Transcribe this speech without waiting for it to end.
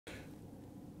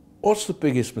What's the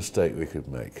biggest mistake we could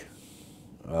make?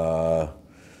 Do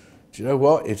you know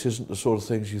what? It isn't the sort of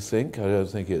things you think. I don't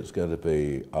think it's going to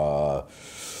be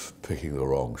picking the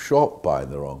wrong shop, buying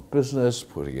the wrong business,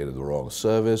 putting it in the wrong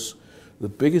service. The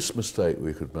biggest mistake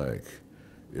we could make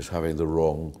is having the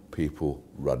wrong people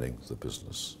running the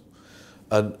business.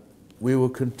 And we will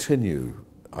continue,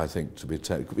 I think, to be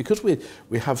technical, because we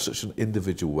have such an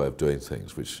individual way of doing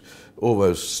things, which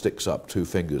almost sticks up two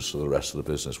fingers to the rest of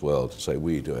the business world to say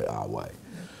we do it our way.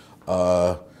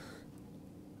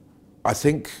 I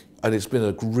think, and it's been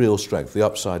a real strength, the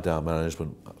upside-down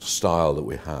management style that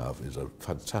we have is a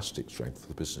fantastic strength for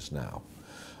the business now.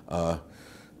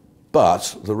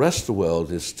 But the rest of the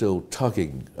world is still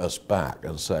tugging us back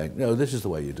and saying, no, this is the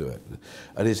way you do it.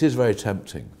 And it is very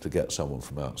tempting to get someone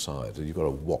from outside, and you've got to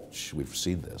watch, we've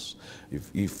seen this.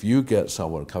 If you get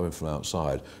someone coming from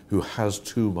outside who has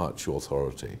too much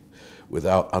authority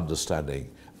without understanding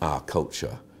our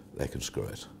culture, they can screw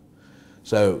it.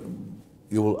 So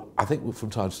I think from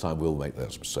time to time we'll make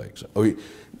those mistakes.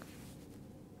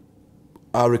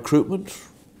 Our recruitment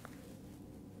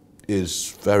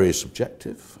is very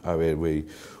subjective. I mean,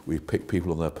 we pick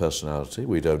people on their personality.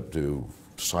 We don't do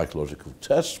psychological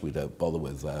tests. We don't bother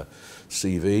with their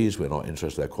CVs. We're not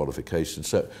interested in their qualifications.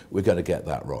 So we're going to get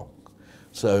that wrong.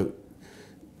 So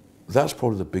that's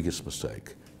probably the biggest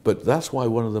mistake. But that's why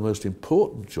one of the most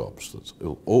important jobs that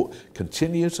will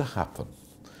continue to happen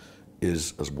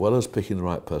is, as well as picking the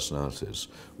right personalities,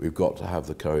 we've got to have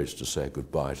the courage to say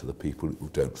goodbye to the people who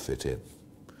don't fit in.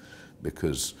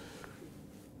 Because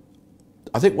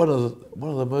I think one of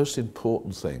the most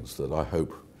important things that I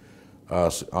hope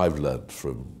I've learned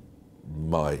from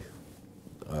my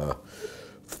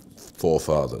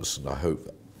forefathers, and I hope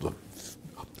the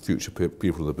future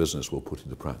people of the business will put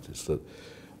into practice, that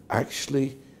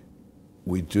actually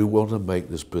we do want to make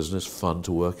this business fun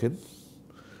to work in.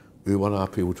 We want our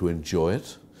people to enjoy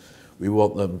it. We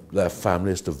want their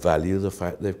families to value the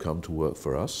fact they've come to work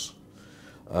for us.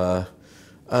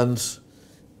 And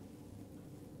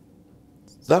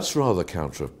that's rather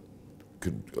counter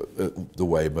the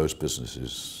way most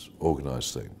businesses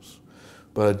organise things.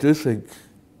 But I do think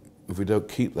if we don't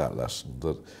keep that lesson,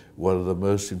 that one of the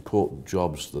most important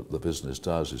jobs that the business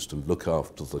does is to look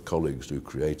after the colleagues who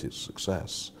create its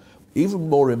success. Even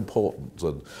more important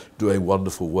than doing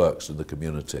wonderful works in the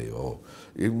community, or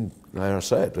even, like I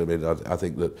said, I mean, I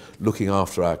think that looking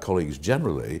after our colleagues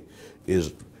generally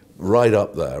is right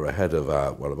up there ahead of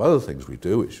one of other things we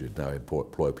do, which is now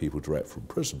employ people direct from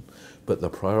prison. But the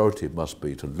priority must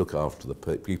be to look after the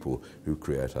people who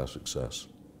create our success.